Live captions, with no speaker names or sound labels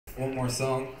one more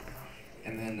song,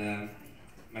 and then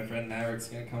my friend Maverick's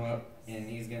gonna come up and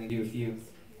he's gonna do a few.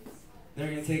 Then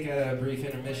we're gonna take a brief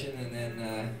intermission, and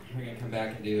then we're gonna come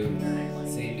back and do the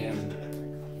same damn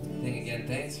thing again.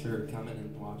 Thanks for coming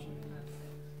and watching.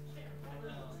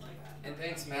 And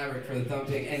thanks Maverick for the thumb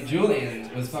pick. And Julian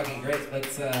was fucking great.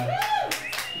 Let's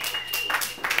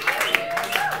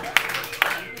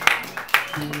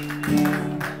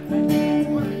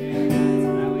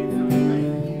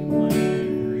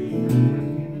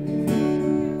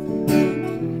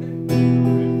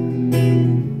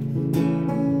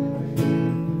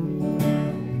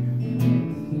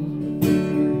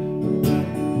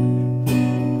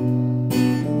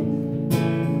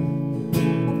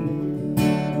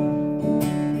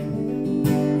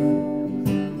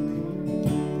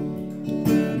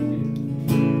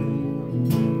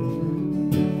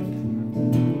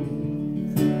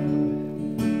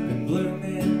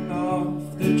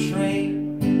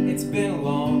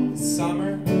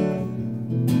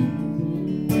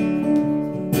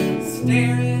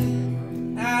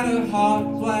staring at a hot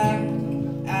black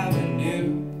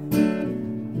avenue,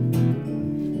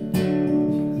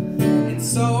 and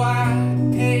so I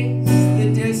pace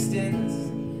the distance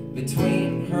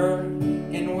between her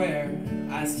and where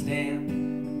I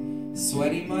stand,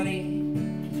 sweaty money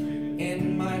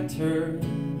in my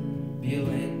turbulent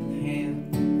hand.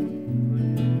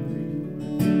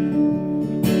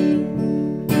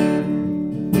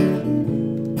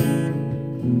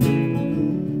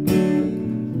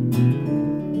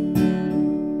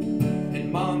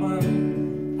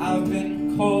 I've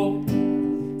been cold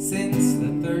since the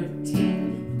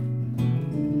 13th.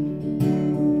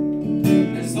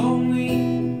 There's only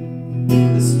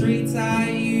the streets I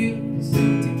used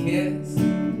to kiss,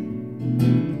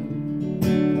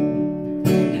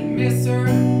 and miss her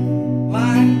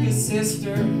like a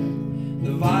sister.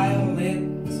 The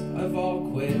violins have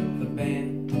all quit the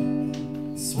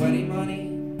band. Sweaty money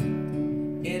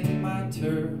in my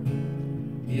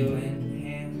turbulent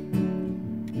hand.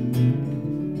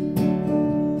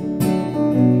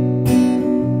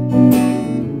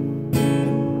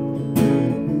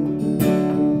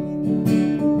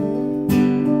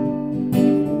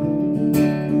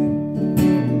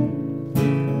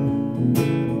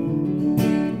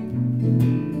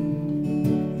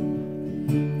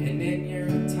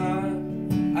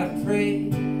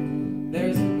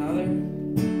 There's another.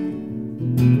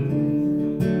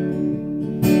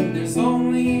 There's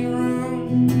only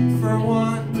room for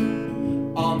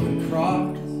one on the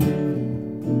cross,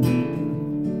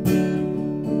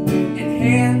 and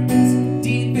hands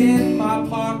deep in my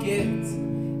pockets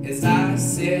as I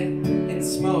sit and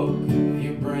smoke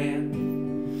your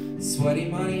brand. Sweaty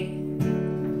money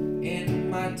in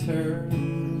my turn.